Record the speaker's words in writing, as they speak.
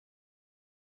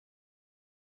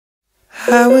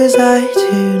How was I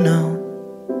to know?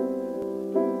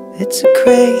 It's a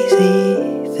crazy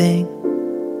thing.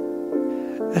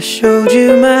 I showed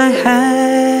you my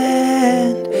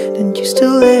hand and you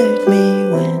still let me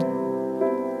win.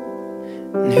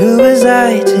 And who was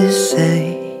I to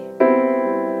say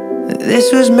that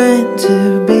this was meant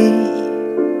to be?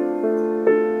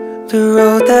 The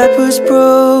road that was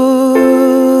broken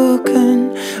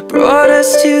brought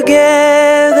us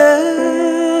together.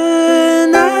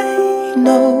 And I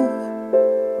know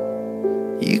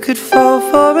you could fall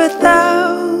for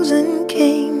 1,000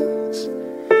 kings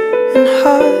and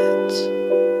hearts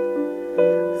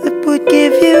that would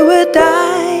give you a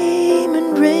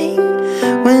diamond ring.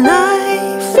 When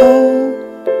I fold,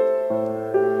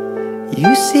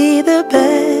 you see the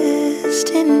best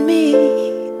in me,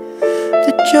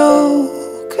 the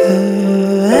Joker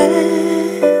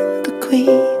and the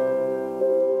Queen.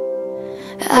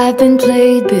 I've been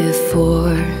played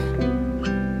before,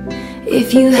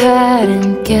 if you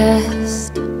hadn't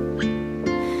guessed.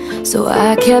 So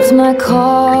I kept my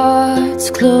cards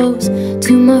close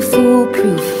to my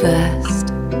foolproof vest.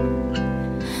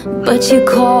 But you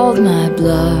called my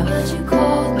bluff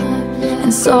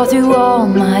and saw through all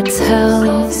my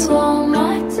tells.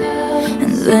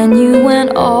 And then you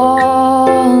went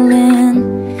all in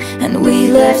and we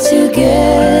left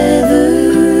together.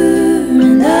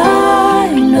 And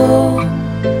I know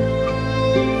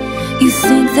you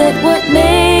think that what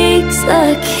makes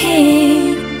a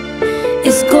king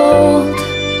is gold,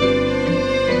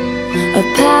 a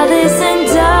palace and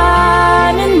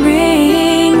diamond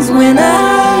rings. When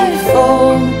I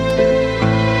fold,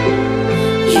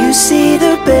 you see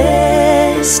the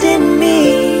best in me,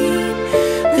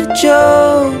 the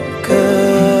Joker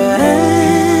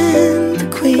and the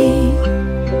Queen.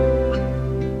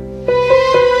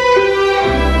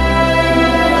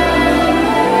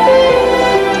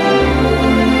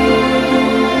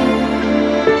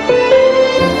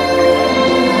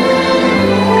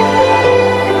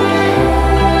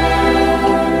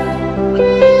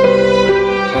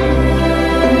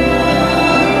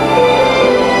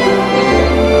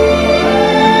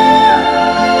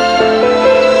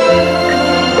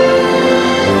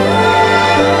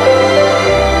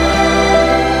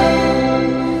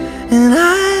 And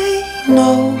I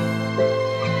know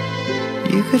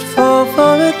you could fall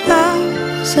for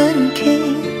 1,000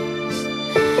 kings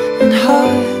and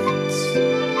hearts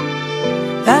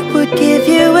that would give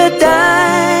you a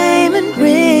diamond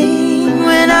ring.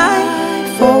 When I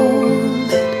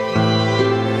folded,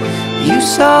 you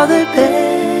saw the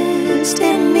best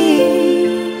in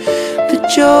me, the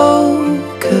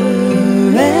Joker